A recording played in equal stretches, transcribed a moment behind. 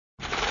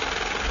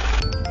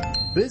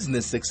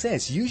Business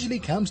success usually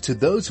comes to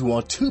those who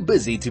are too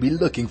busy to be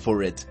looking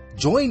for it.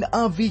 Join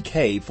Avi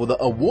Kay for the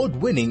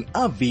award-winning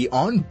Avi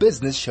on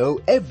Business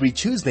show every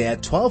Tuesday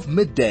at 12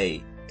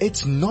 midday.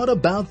 It's not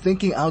about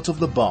thinking out of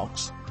the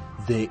box.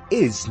 There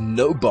is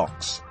no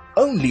box.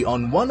 Only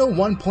on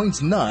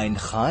 101.9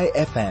 High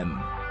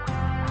FM.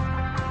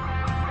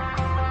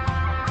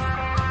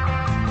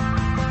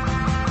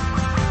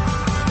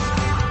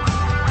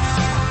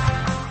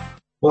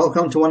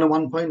 Welcome to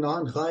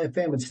 101.9 High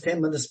FM. It's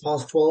 10 minutes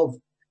past 12.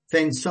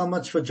 Thanks so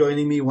much for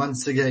joining me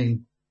once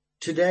again.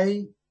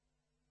 Today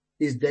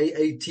is day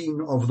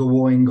 18 of the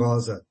war in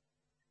Gaza.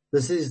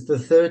 This is the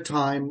third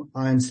time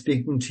I'm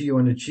speaking to you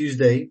on a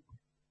Tuesday,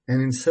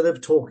 and instead of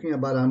talking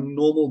about our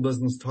normal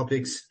business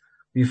topics,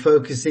 we're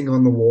focusing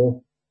on the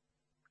war.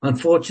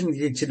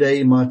 Unfortunately,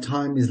 today my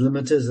time is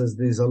limited as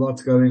there's a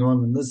lot going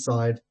on this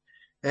side,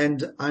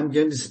 and I'm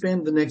going to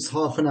spend the next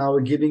half an hour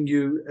giving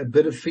you a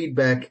bit of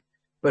feedback,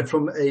 but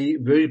from a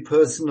very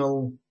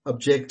personal,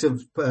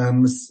 objective,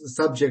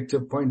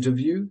 subjective point of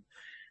view,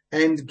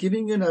 and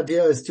giving you an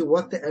idea as to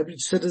what the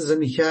average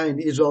citizen here in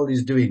Israel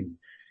is doing.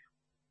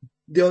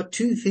 There are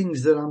two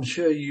things that I'm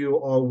sure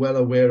you are well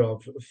aware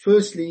of.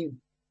 Firstly,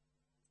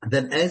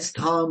 that as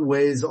time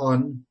wears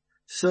on,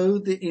 so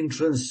the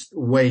interest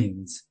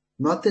wanes.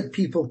 Not that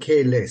people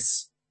care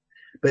less,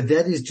 but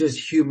that is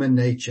just human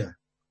nature.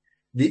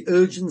 The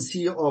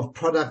urgency of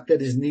product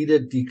that is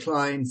needed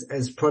declines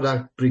as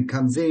product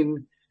comes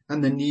in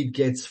and the need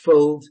gets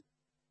filled.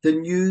 The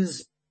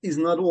news is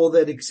not all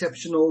that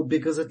exceptional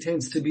because it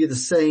tends to be the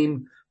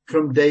same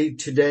from day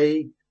to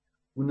day.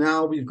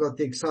 Now we've got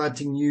the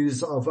exciting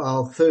news of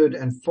our third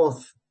and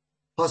fourth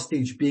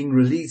hostage being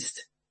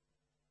released.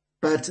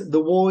 But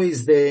the war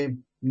is there.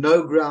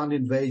 No ground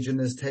invasion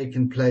has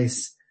taken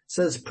place.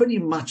 So it's pretty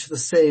much the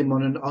same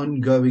on an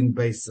ongoing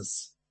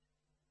basis.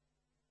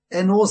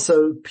 And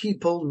also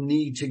people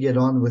need to get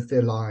on with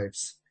their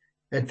lives.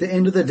 At the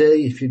end of the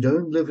day, if you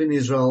don't live in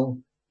Israel,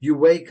 you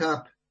wake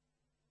up,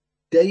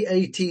 day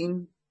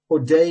 18 or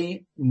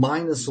day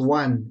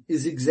 -1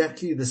 is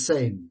exactly the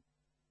same.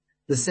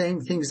 The same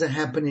things are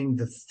happening,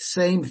 the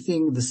same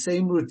thing, the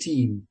same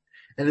routine.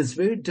 And it's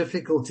very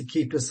difficult to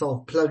keep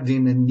yourself plugged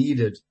in and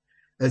needed.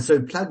 And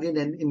so plugged in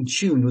and in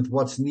tune with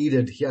what's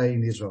needed here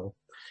in Israel.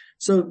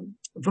 So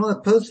from a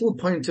personal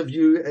point of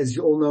view, as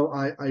you all know,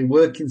 I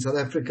work in South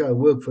Africa. I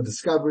work for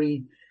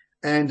Discovery,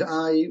 and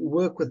I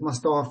work with my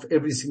staff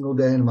every single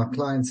day and my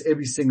clients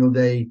every single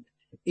day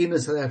in a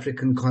South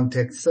African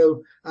context.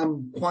 So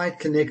I'm quite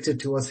connected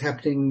to what's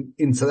happening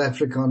in South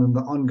Africa on an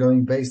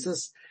ongoing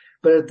basis.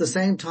 But at the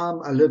same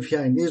time, I live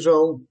here in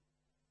Israel.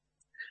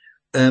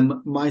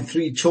 My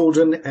 3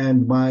 children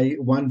and my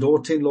 1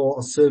 daughter-in-law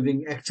are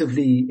serving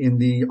actively in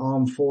the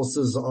armed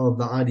forces of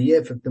the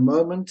IDF at the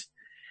moment.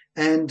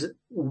 And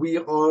we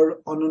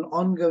are on an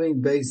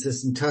ongoing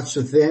basis in touch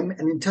with them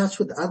and in touch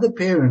with other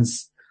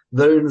parents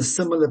that are in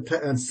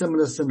a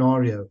similar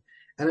scenario.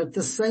 And at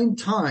the same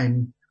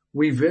time,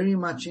 we're very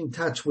much in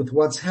touch with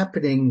what's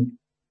happening,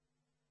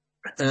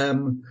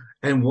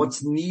 and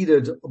what's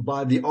needed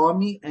by the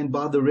army and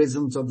by the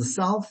residents of the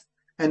South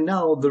and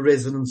now the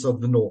residents of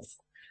the North.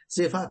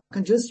 So if I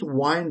can just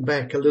wind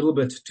back a little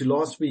bit to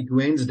last week,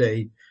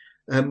 Wednesday,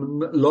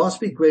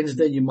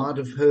 you might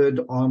have heard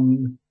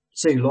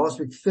last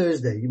week,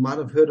 Thursday, you might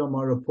have heard on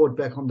my report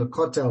back on the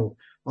Kotel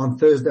on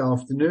Thursday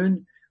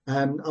afternoon.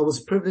 I was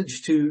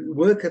privileged to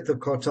work at the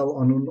Kotel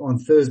on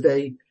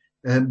Thursday,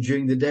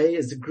 during the day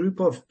as a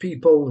group of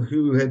people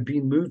who had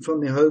been moved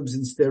from their homes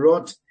in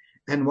Sderot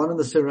and one of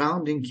the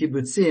surrounding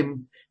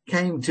kibbutzim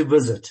came to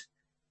visit.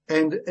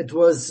 And it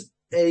was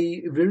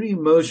a very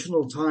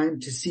emotional time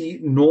to see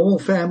normal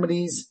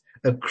families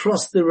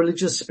across the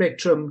religious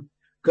spectrum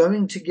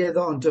going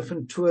together on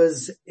different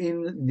tours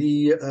in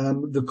the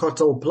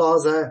Kotel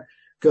Plaza,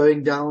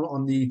 going down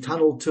on the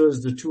tunnel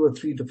tours, the 2 or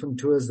 3 different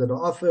tours that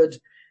are offered,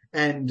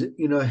 and,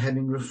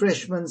 having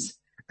refreshments,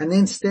 and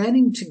then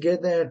standing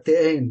together at the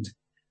end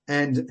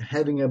and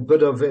having a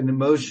bit of an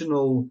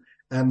emotional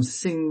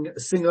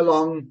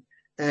sing-along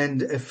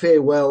and a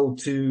farewell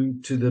to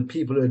the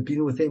people who had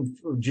been with them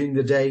during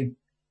the day.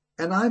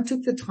 And I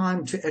took the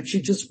time to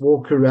actually just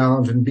walk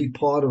around and be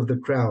part of the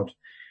crowd.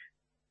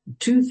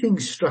 2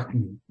 things struck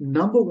me.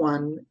 Number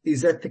 1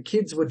 is that the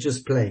kids were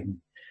just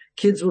playing.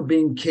 Kids were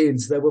being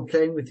kids. They were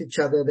playing with each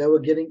other. They were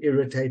getting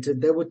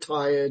irritated. They were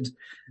tired.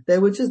 They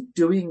were just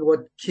doing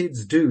what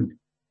kids do.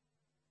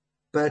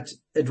 But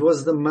it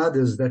was the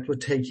mothers that were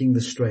taking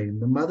the strain.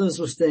 The mothers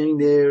were staying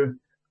there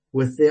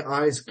with their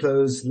eyes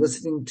closed,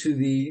 listening to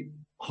the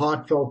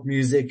heartfelt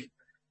music,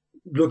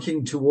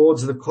 looking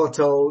towards the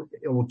Kotel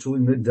or to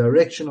in the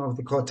direction of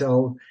the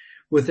Kotel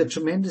with a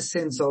tremendous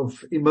sense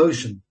of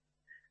emotion.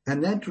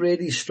 And that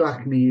really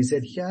struck me, is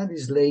that here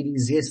these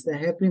ladies, yes, they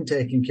have been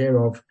taken care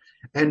of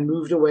and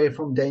moved away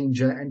from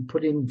danger and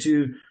put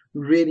into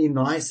really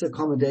nice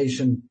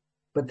accommodation,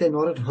 but they're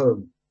not at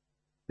home.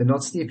 They're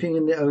not sleeping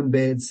in their own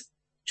beds.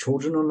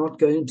 Children are not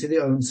going to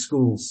their own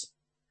schools.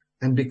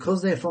 And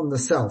because they're from the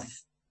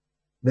South,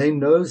 they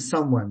know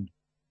someone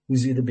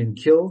who's either been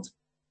killed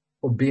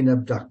or been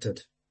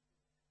abducted.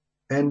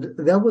 And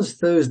that was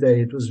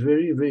Thursday. It was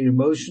very, very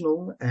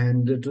emotional,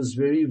 and it was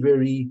very,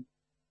 very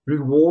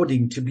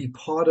rewarding to be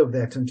part of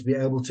that and to be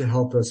able to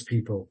help those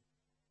people.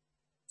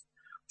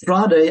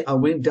 Friday, I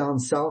went down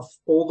south,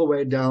 all the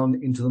way down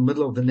into the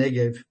middle of the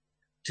Negev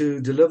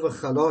to deliver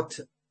chalot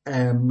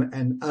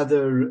and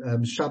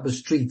other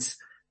Shabbos treats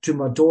to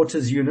my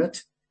daughter's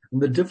unit.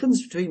 And the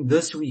difference between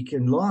this week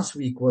and last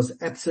week was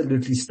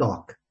absolutely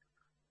stark.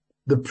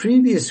 The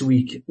previous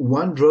week,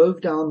 one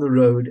drove down the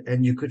road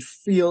and you could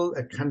feel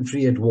a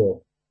country at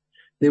war.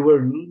 There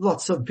were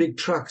lots of big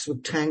trucks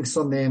with tanks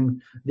on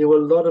them. There were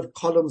a lot of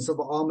columns of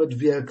armored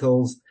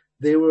vehicles.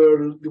 There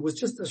was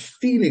just a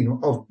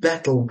feeling of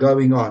battle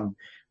going on.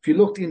 If you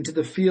looked into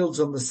the fields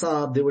on the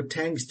side, there were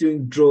tanks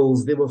doing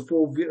drills. There were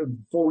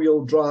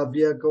four-wheel drive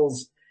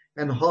vehicles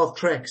and half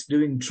tracks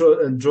doing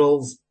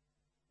drills.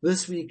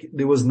 This week,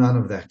 there was none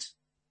of that.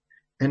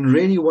 And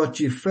really what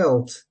you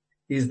felt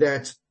is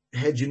that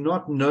had you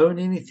not known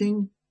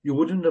anything, you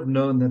wouldn't have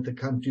known that the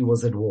country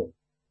was at war.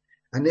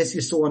 Unless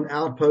you saw an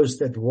outpost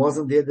that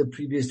wasn't there the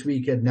previous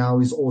week and now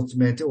is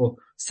automatic or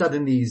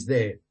suddenly is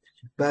there.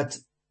 But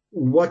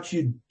what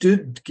you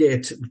did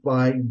get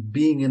by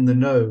being in the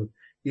know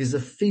is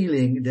a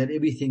feeling that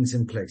everything's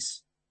in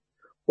place.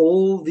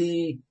 All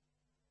the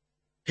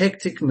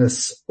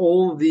hecticness,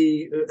 all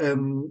the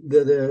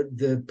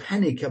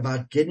panic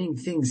about getting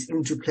things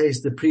into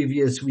place the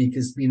previous week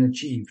has been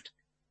achieved.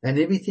 And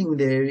everything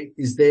there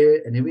is there,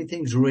 and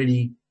everything's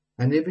ready,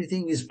 and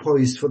everything is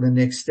poised for the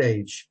next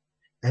stage.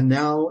 And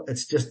now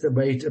it's just a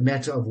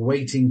matter of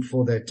waiting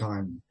for that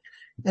time.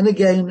 And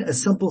again, a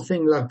simple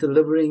thing like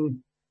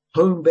delivering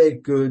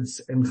home-baked goods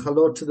and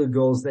chalot to the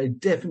girls. They're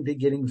definitely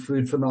getting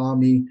food from the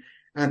army,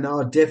 and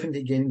are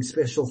definitely getting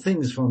special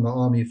things from the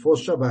army for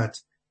Shabbat.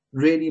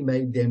 Really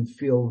made them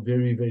feel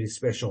very, very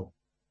special.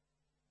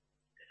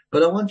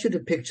 But I want you to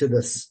picture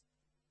this.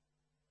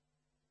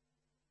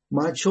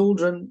 My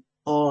children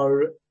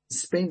are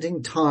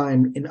spending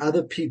time in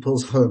other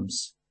people's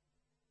homes.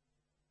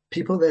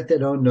 People that they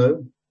don't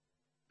know.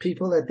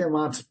 People that they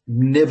might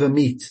never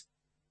meet.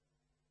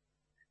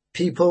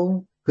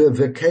 People who have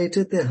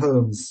vacated their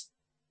homes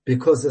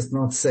because it's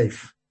not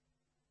safe.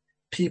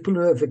 People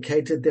who have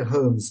vacated their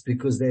homes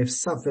because they have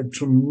suffered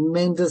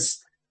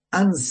tremendous,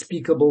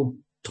 unspeakable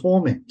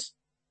torment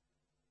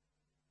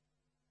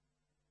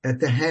at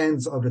the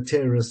hands of the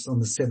terrorists on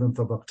the 7th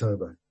of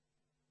October.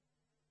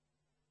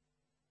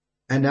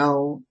 And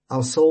now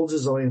our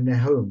soldiers are in their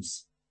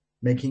homes,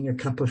 making a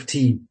cup of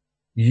tea,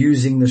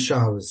 using the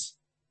showers.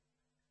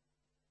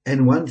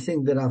 And one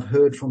thing that I've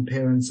heard from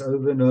parents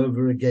over and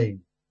over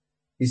again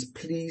is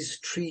please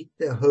treat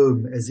their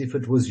home as if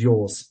it was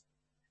yours.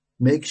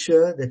 Make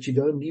sure that you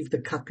don't leave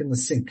the cup in the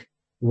sink.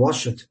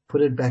 Wash it,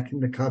 put it back in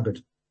the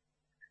cupboard.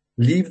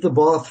 Leave the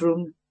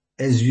bathroom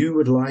as you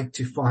would like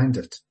to find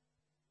it.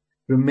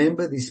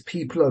 Remember, these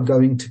people are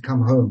going to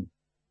come home.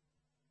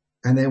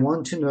 And they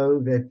want to know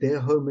that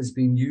their home has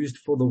been used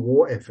for the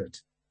war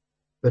effort,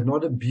 but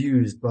not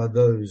abused by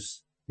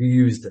those who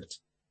used it.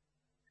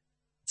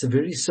 It's a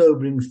very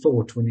sobering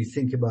thought when you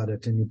think about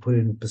it and you put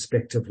it in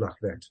perspective like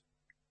that.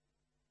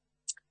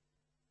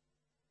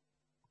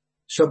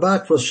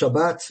 Shabbat was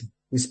Shabbat.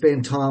 We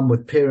spent time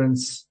with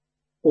parents,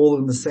 all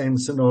in the same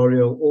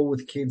scenario, all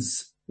with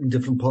kids in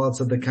different parts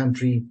of the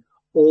country,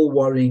 all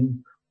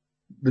worrying,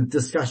 the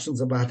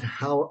discussions about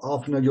how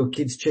often are your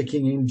kids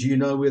checking in? Do you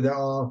know where they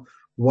are?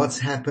 What's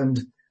happened?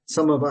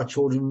 Some of our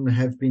children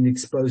have been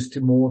exposed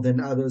to more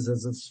than others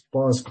as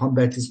far as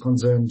combat is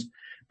concerned,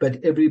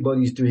 but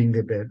everybody's doing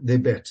their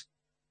bit.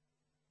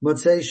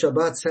 Motzei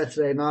Shabbat,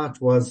 Saturday night,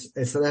 was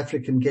a South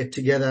African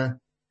get-together,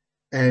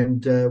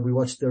 and we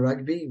watched the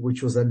rugby,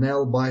 which was a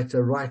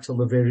nail-biter right till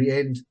the very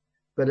end,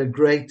 but a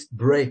great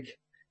break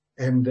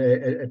and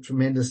a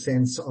tremendous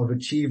sense of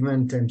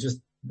achievement and just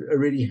a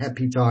really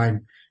happy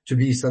time to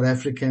be South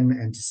African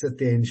and to sit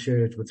there and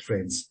share it with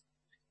friends.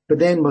 But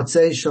then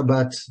Motzei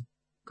Shabbat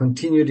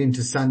continued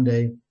into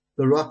Sunday.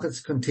 The rockets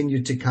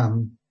continued to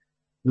come.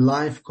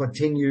 Life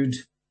continued,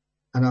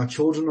 and our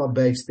children are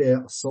based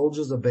there, our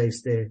soldiers are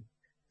based there,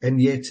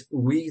 and yet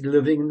we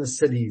living in the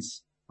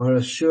cities are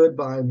assured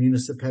by our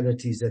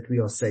municipalities that we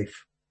are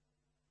safe.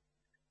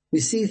 We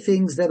see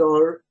things that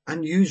are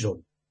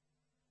unusual.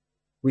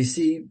 We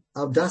see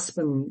our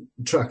dustbin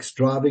trucks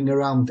driving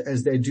around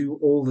as they do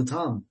all the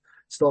time,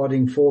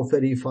 starting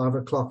 4:30, 5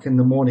 o'clock in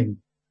the morning,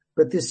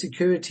 but there's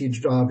security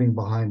driving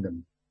behind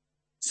them.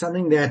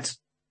 Something that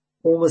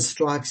almost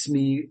strikes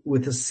me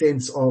with a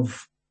sense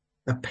of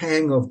a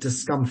pang of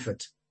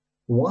discomfort.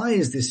 Why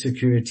is there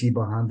security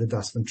behind the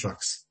dustbin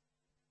trucks?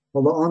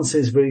 Well, the answer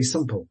is very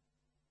simple.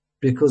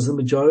 Because the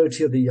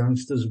majority of the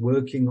youngsters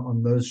working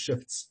on those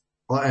shifts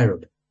are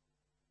Arab.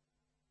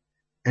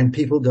 And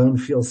people don't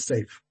feel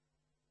safe.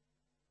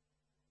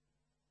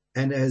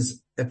 And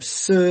as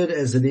absurd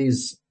as it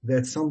is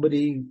that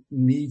somebody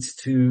needs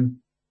to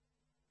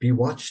be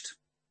watched,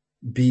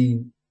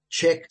 be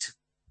checked,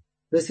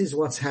 this is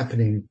what's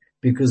happening,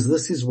 because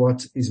this is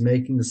what is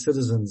making the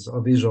citizens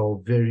of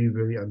Israel very,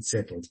 very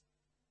unsettled.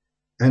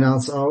 And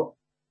it's our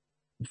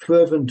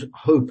fervent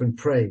hope and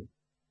pray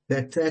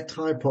that that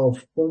type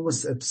of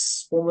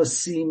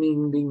almost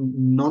seemingly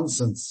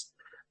nonsense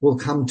will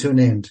come to an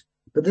end.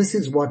 But this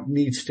is what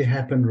needs to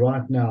happen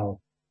right now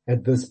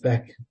at this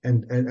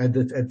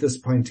at this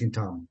point in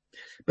time.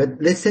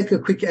 But let's take a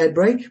quick ad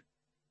break.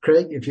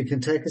 Craig, if you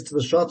can take us to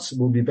the shots,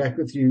 we'll be back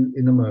with you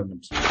in a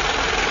moment.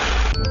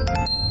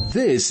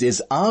 This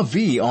is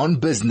Avi on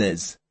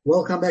Business.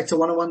 Welcome back to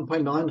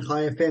 101.9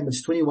 Chai FM.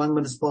 It's 21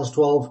 minutes past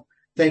 12.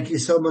 Thank you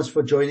so much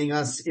for joining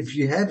us. If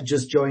you have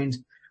just joined,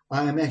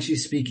 I am actually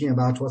speaking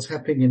about what's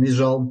happening in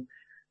Israel,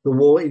 the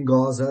war in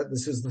Gaza.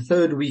 This is the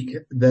third week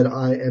that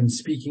I am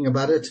speaking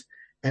about it,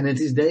 and it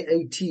is day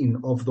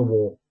 18 of the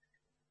war.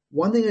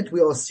 One thing that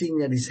we are seeing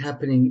that is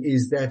happening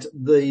is that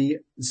the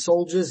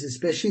soldiers,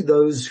 especially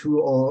those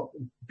who are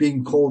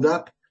being called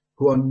up,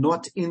 who are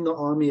not in the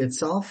army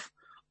itself,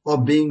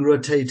 are being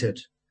rotated.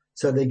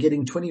 So they're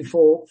getting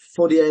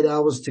 48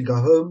 hours to go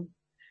home.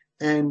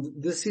 And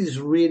this is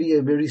really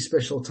a very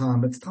special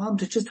time. It's time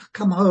to just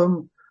come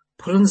home,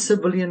 put on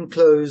civilian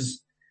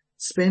clothes,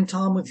 spend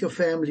time with your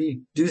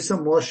family, do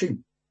some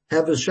washing,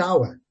 have a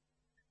shower,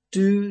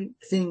 do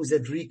things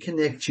that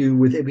reconnect you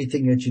with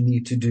everything that you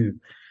need to do.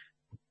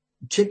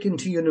 Check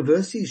into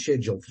university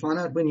schedule, find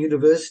out when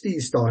university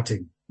is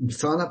starting,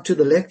 sign up to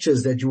the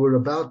lectures that you were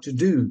about to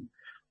do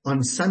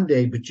on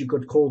Sunday, but you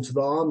got called to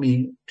the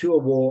army to a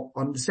war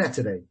on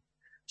Saturday.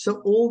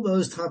 So all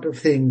those type of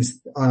things,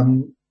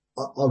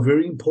 are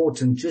very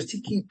important just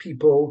to keep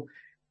people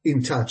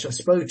in touch. I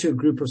spoke to a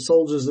group of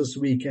soldiers this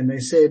week and they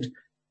said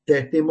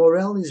that their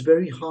morale is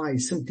very high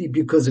simply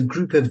because a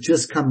group have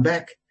just come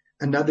back.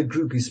 Another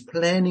group is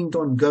planning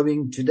on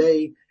going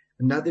today.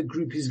 Another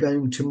group is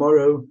going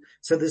tomorrow.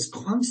 So there's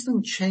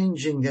constant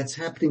changing that's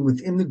happening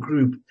within the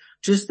group,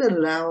 just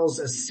allows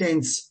a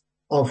sense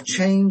of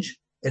change,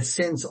 a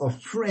sense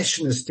of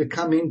freshness to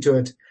come into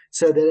it,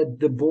 so that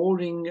the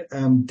boring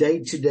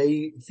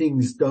day-to-day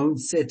things don't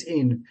set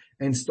in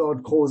and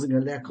start causing a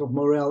lack of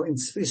morale,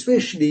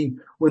 especially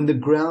when the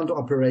ground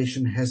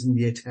operation hasn't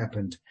yet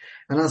happened.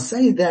 And I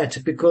say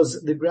that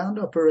because the ground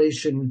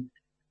operation,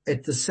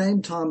 at the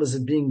same time as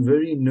it being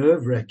very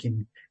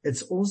nerve-wracking,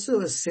 it's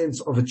also a sense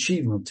of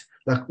achievement.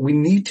 Like, we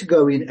need to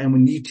go in and we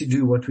need to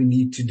do what we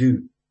need to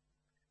do.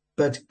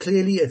 But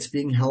clearly it's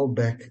being held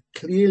back.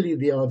 Clearly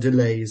there are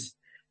delays.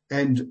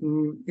 And,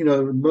 you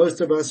know,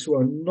 most of us who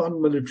are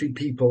non-military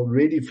people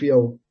really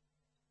feel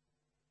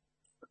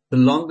the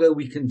longer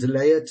we can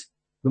delay it,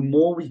 the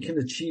more we can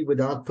achieve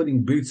without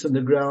putting boots on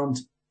the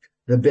ground,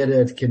 the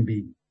better it can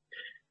be.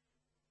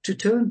 To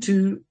turn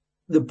to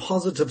the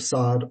positive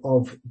side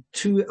of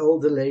two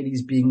elder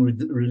ladies being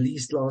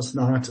released last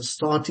night,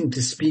 starting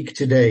to speak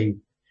today.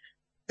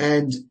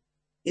 And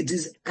it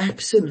is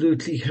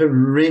absolutely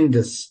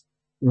horrendous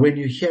when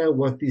you hear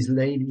what these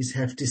ladies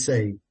have to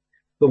say.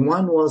 The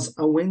one was,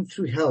 I went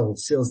through hell,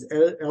 says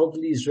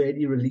elderly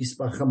Israeli released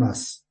by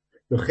Hamas.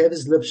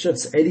 Yocheved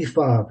Lipschitz,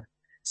 85,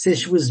 says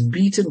she was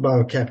beaten by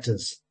her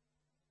captors.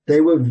 They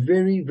were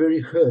very, very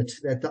hurt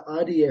that the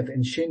IDF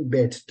and Shin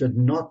Bet did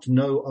not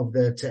know of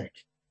the attack.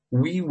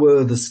 We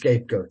were the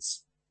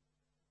scapegoats.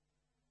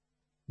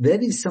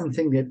 That is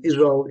something that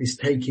Israel is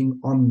taking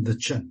on the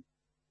chin.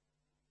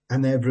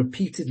 And they have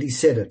repeatedly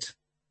said it.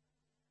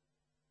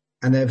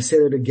 And they've said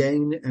it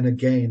again and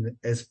again,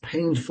 as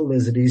painful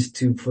as it is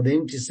for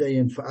them to say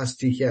and for us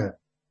to hear,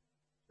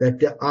 that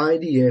the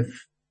IDF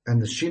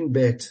and the Shin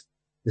Bet,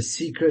 the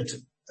secret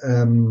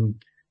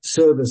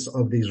service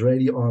of the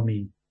Israeli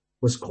army,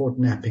 was caught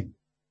napping.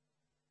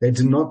 They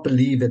did not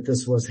believe that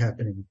this was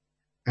happening,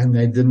 and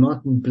they did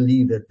not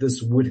believe that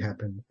this would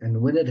happen. And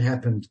when it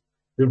happened,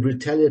 the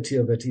brutality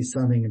of it is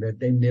something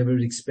that they never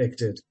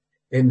expected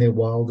in their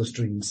wildest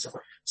dreams.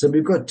 So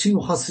we've got two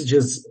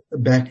hostages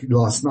back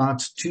last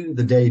night, two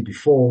the day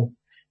before,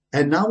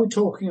 and now we're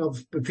talking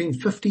of between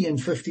 50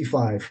 and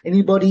 55.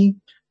 Anybody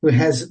who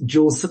has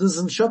dual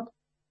citizenship,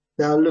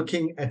 they are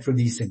looking at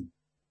releasing.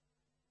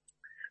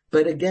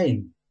 But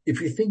again,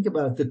 if you think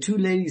about it, the two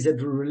ladies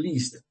that were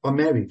released are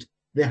married.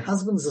 Their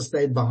husbands have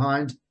stayed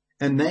behind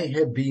and they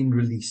have been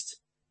released.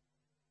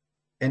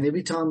 And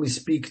every time we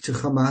speak to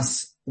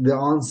Hamas, the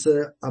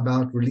answer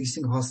about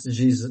releasing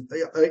hostages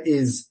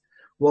is,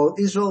 well,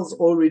 Israel's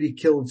already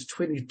killed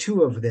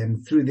 22 of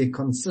them through their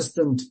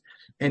consistent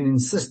and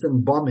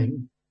insistent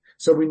bombing.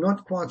 So we're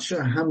not quite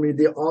sure how many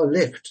there are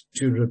left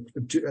to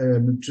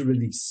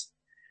release.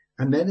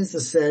 And that is the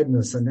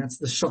sadness, and that's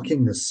the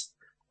shockingness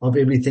of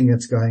everything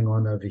that's going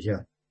on over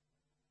here.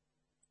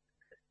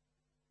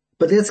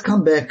 But let's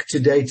come back to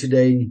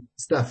day-to-day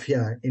stuff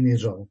here in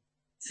Israel.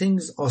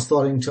 Things are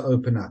starting to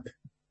open up.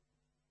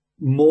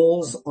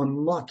 Malls are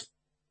not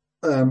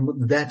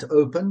that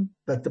open,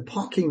 but the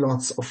parking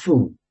lots are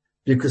full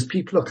because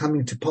people are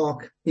coming to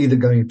park, either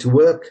going to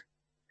work,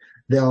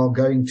 they are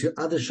going to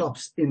other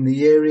shops in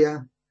the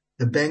area,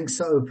 the banks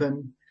are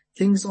open.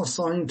 Things are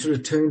starting to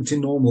return to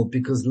normal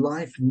because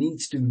life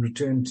needs to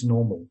return to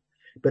normal.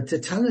 But the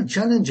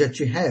challenge that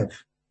you have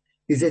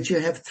is that you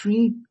have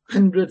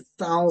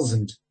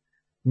 300,000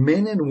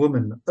 men and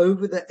women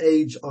over the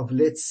age of,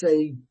 let's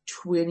say,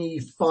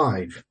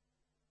 25,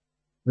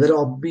 that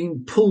are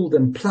being pulled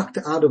and plucked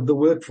out of the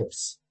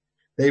workforce.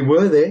 They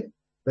were there,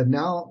 but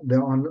now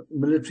they're on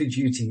military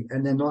duty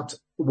and they're not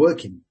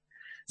working.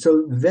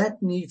 So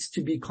that needs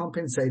to be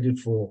compensated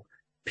for.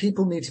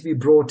 People need to be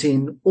brought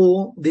in,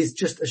 or there's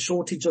just a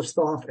shortage of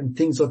staff and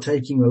things are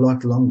taking a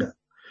lot longer.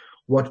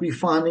 What we're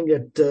finding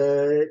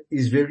that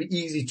is very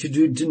easy to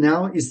do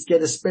now is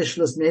get a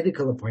specialist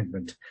medical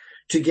appointment,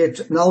 to get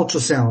an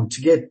ultrasound,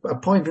 to get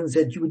appointments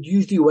that you would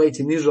usually wait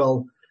in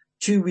Israel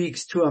 2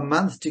 weeks to a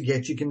month to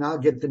get. You can now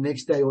get the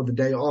next day or the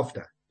day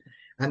after.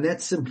 And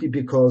that's simply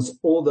because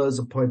all those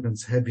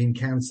appointments have been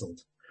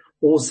cancelled.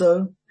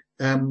 Also,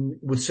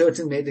 with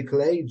certain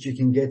medical aids, you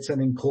can get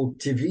something called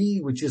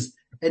TV, which is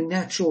a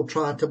natural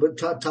type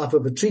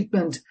of a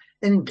treatment,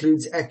 and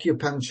includes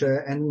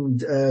acupuncture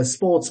and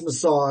sports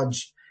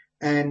massage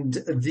and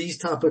these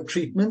type of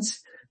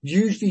treatments.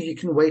 Usually you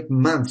can wait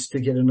months to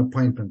get an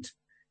appointment.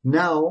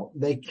 Now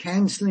they're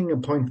cancelling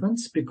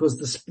appointments because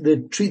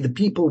the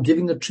people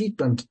giving the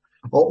treatment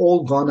are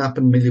all gone up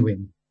in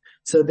Miliwin.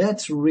 So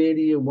that's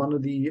really one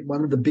of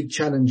the big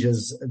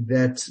challenges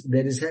that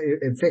is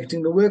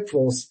affecting the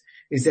workforce,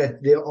 is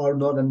that there are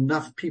not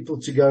enough people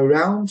to go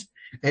around,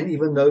 and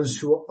even those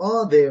who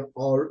are there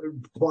are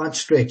quite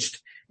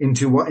stretched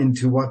into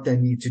what they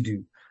need to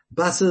do.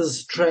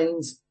 Buses,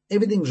 trains,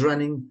 everything's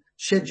running.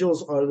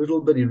 Schedules are a little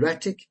bit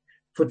erratic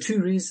for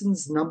two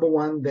reasons. Number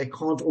one, they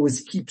can't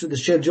always keep to the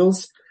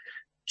schedules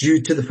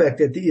due to the fact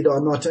that there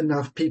are not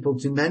enough people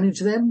to manage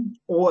them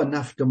or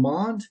enough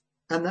demand.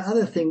 And the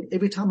other thing,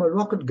 every time a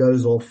rocket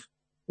goes off,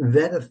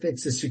 that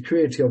affects the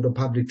security of the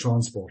public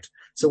transport.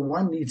 So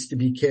one needs to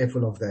be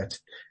careful of that.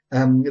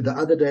 The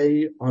other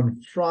day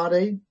on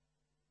Friday,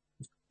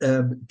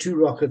 2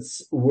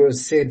 rockets were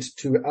sent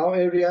to our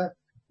area.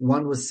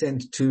 One was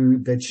sent to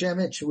Bet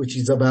Shemesh, which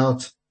is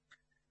about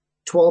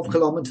 12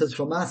 kilometers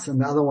from us,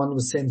 and the other one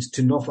was sent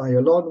to Nof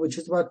Ayalon, which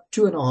is about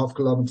 2.5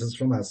 kilometers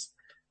from us.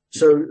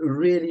 So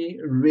really,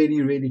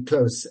 really, really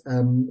close,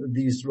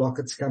 these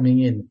rockets coming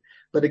in.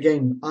 But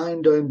again,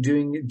 Iron Dome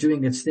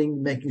doing its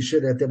thing, making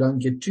sure that they don't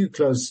get too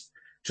close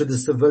to the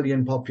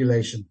civilian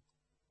population.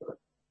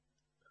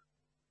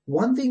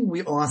 One thing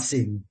we are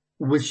seeing,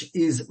 which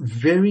is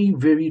very,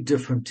 very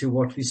different to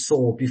what we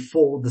saw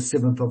before the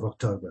 7th of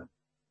October.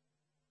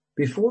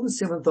 Before the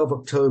 7th of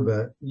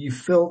October, you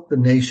felt the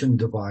nation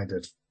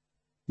divided.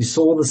 You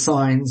saw the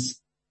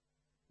signs.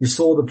 You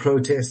saw the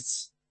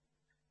protests.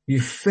 You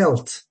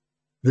felt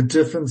the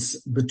difference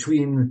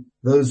between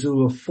those who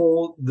were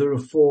for the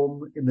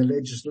reform in the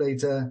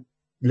legislature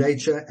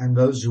and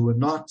those who were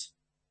not.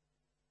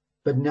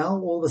 But now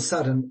all of a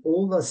sudden,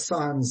 all the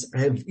signs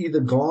have either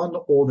gone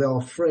or they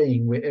are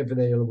fraying wherever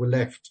they were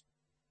left.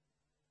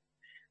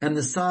 And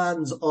the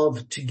signs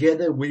of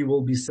together we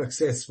will be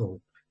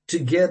successful.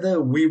 Together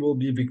we will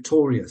be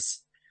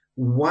victorious.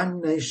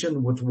 One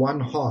nation with one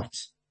heart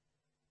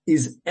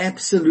is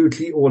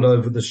absolutely all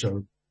over the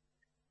show.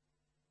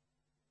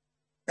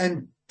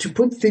 And to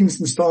put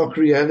things in stark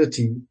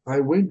reality,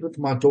 I went with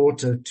my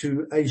daughter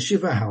to a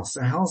shiva house,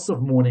 a house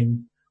of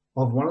mourning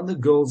of one of the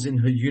girls in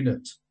her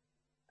unit,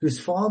 whose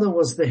father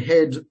was the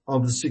head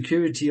of the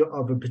security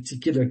of a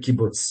particular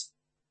kibbutz.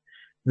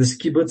 This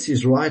kibbutz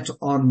is right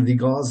on the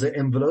Gaza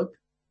envelope.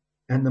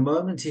 And the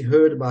moment he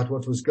heard about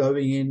what was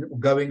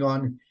going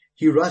on,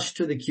 he rushed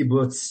to the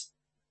kibbutz,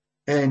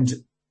 and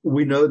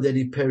we know that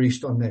he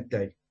perished on that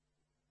day.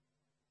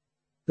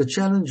 The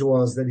challenge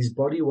was that his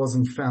body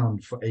wasn't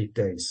found for 8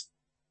 days.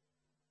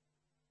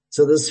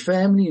 So this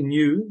family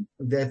knew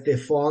that their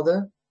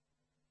father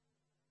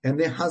and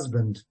their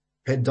husband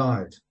had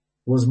died,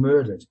 was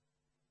murdered,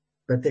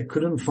 but they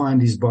couldn't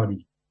find his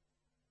body.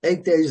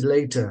 8 days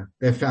later,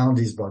 they found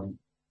his body.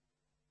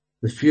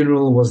 The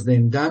funeral was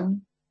then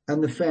done,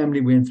 and the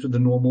family went through the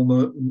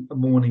normal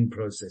mourning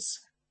process.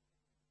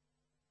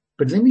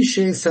 But let me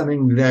share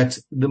something that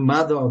the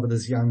mother of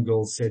this young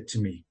girl said to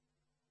me.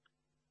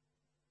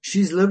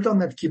 She's lived on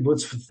that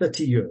kibbutz for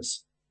 30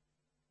 years.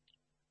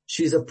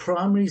 She's a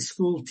primary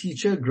school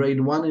teacher, grade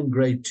 1 and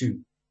grade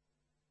 2.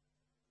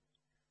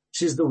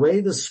 She says the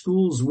way the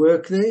schools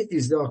work there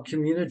is there are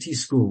community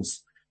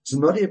schools. So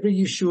not every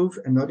yeshuv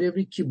and not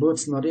every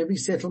kibbutz, not every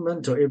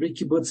settlement or every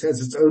kibbutz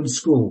has its own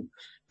school.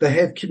 They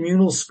have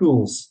communal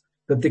schools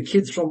that the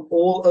kids from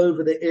all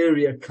over the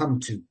area come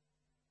to.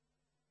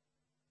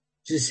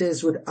 She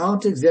says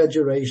without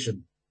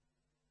exaggeration,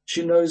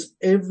 she knows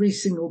every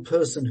single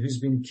person who's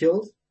been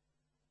killed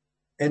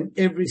and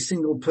every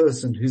single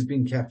person who's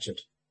been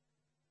captured.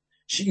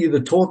 She either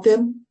taught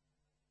them,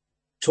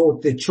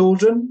 taught their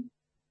children,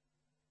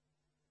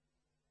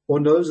 or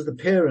knows the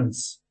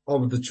parents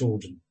of the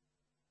children.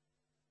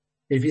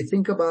 If you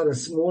think about a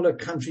smaller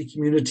country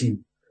community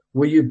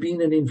where you've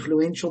been an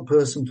influential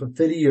person for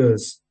 30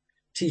 years,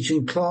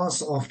 teaching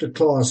class after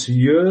class,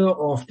 year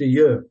after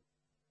year,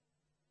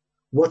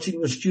 watching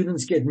your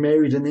students get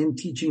married and then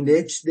teaching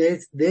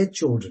their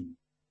children,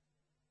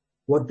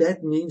 what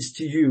that means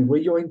to you, where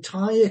your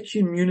entire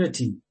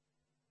community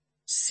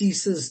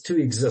ceases to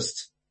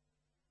exist.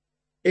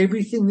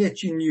 everything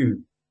that you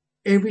knew,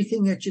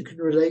 everything that you can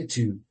relate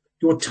to,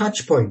 your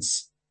touch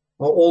points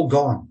are all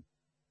gone.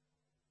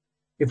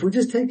 If we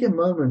just take a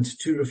moment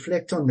to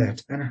reflect on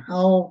that and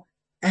how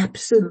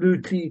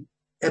absolutely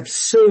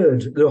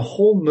absurd the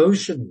whole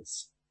notion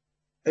is,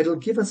 it'll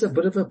give us a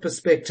bit of a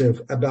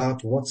perspective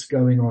about what's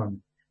going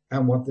on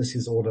and what this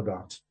is all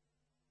about.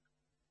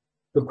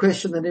 The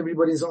question that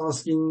everybody's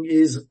asking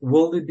is,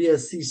 will there be a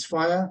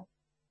ceasefire?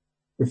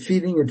 The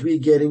feeling that we're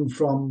getting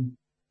from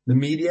the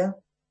media,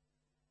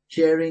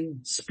 hearing,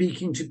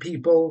 speaking to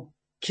people,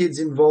 kids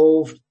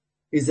involved,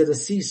 is that a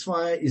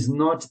ceasefire is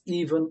not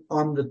even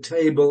on the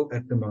table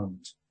at the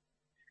moment.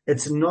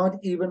 It's not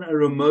even a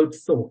remote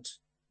thought.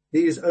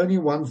 There is only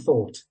one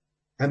thought,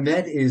 and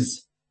that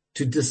is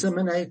to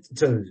disseminate,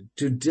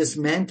 to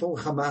dismantle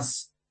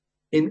Hamas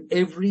in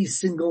every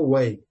single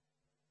way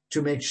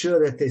to make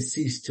sure that they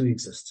cease to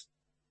exist.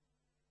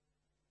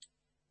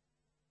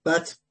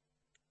 But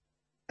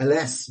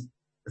alas,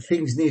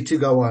 things need to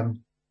go on.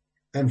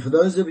 And for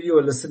those of you who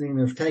are listening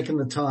and have taken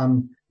the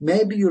time,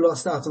 maybe you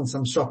lost out on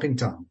some shopping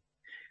time.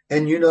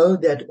 And you know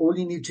that all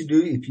you need to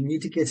do, if you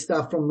need to get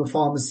stuff from the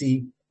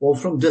pharmacy or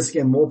from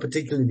Dis-Chem more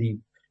particularly,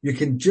 you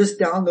can just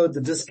download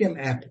the Dis-Chem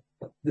app,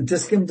 the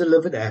Dis-Chem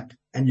delivered app,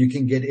 and you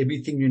can get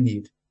everything you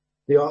need.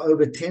 There are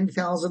over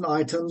 10,000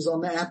 items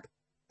on the app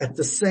at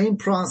the same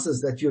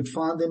prices that you'd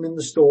find them in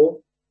the store.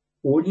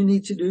 All you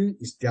need to do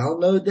is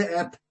download the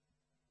app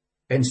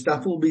and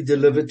stuff will be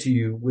delivered to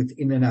you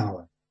within an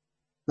hour.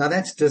 Now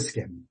that's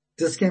Dis-Chem.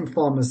 Dis-Chem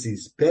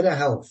pharmacies, better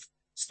health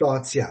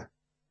starts here.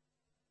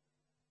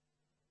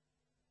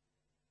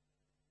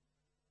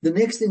 The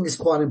next thing is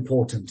quite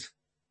important.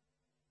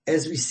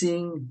 As we're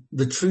seeing,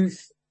 the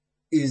truth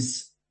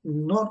is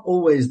not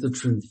always the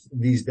truth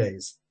these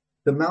days.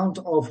 The amount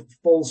of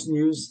false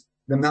news,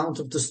 the amount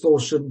of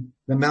distortion,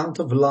 the amount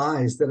of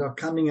lies that are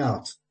coming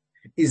out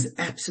is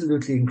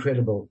absolutely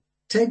incredible.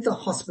 Take the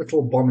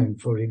hospital bombing,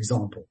 for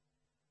example.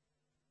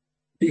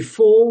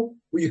 Before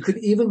you could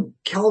even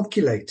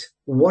calculate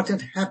what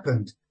had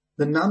happened,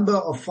 the number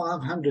of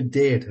 500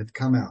 dead had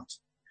come out.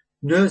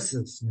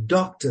 Nurses,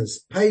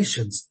 doctors,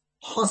 patients,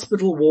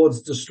 hospital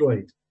wards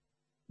destroyed.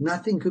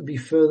 Nothing could be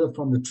further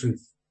from the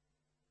truth.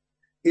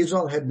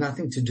 Israel had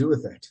nothing to do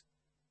with that.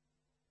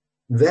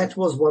 That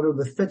was one of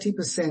the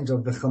 30%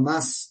 of the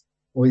Hamas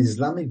or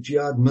Islamic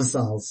Jihad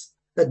missiles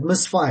that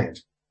misfired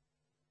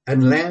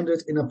and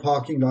landed in a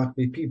parking lot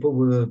where people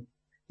were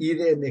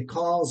either in their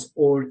cars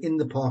or in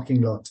the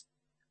parking lot.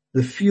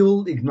 The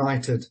fuel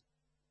ignited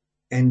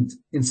and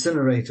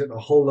incinerated a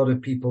whole lot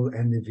of people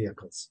and their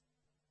vehicles.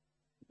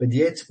 But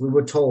yet we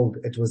were told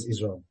it was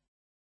Israel.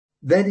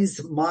 That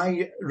is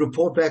my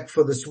report back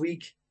for this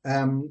week.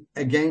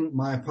 Again,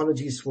 my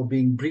apologies for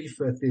being brief,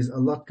 but there's a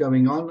lot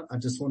going on. I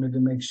just wanted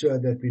to make sure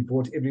that we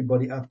brought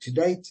everybody up to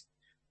date.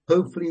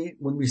 Hopefully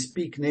when we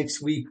speak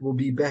next week, we'll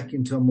be back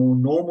into a more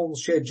normal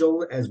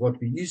schedule as what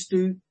we used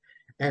to.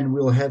 And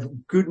we'll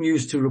have good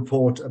news to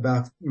report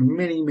about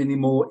many, many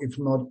more, if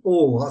not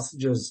all,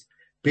 hostages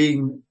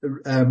being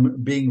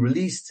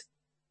released,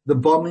 the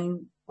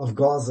bombing of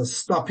Gaza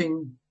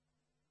stopping,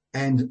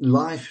 and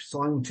life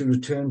starting to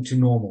return to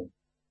normal.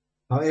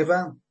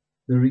 However,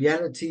 the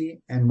reality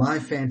and my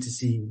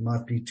fantasy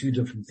might be two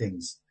different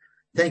things.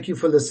 Thank you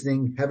for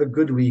listening. Have a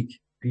good week.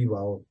 Be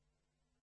well.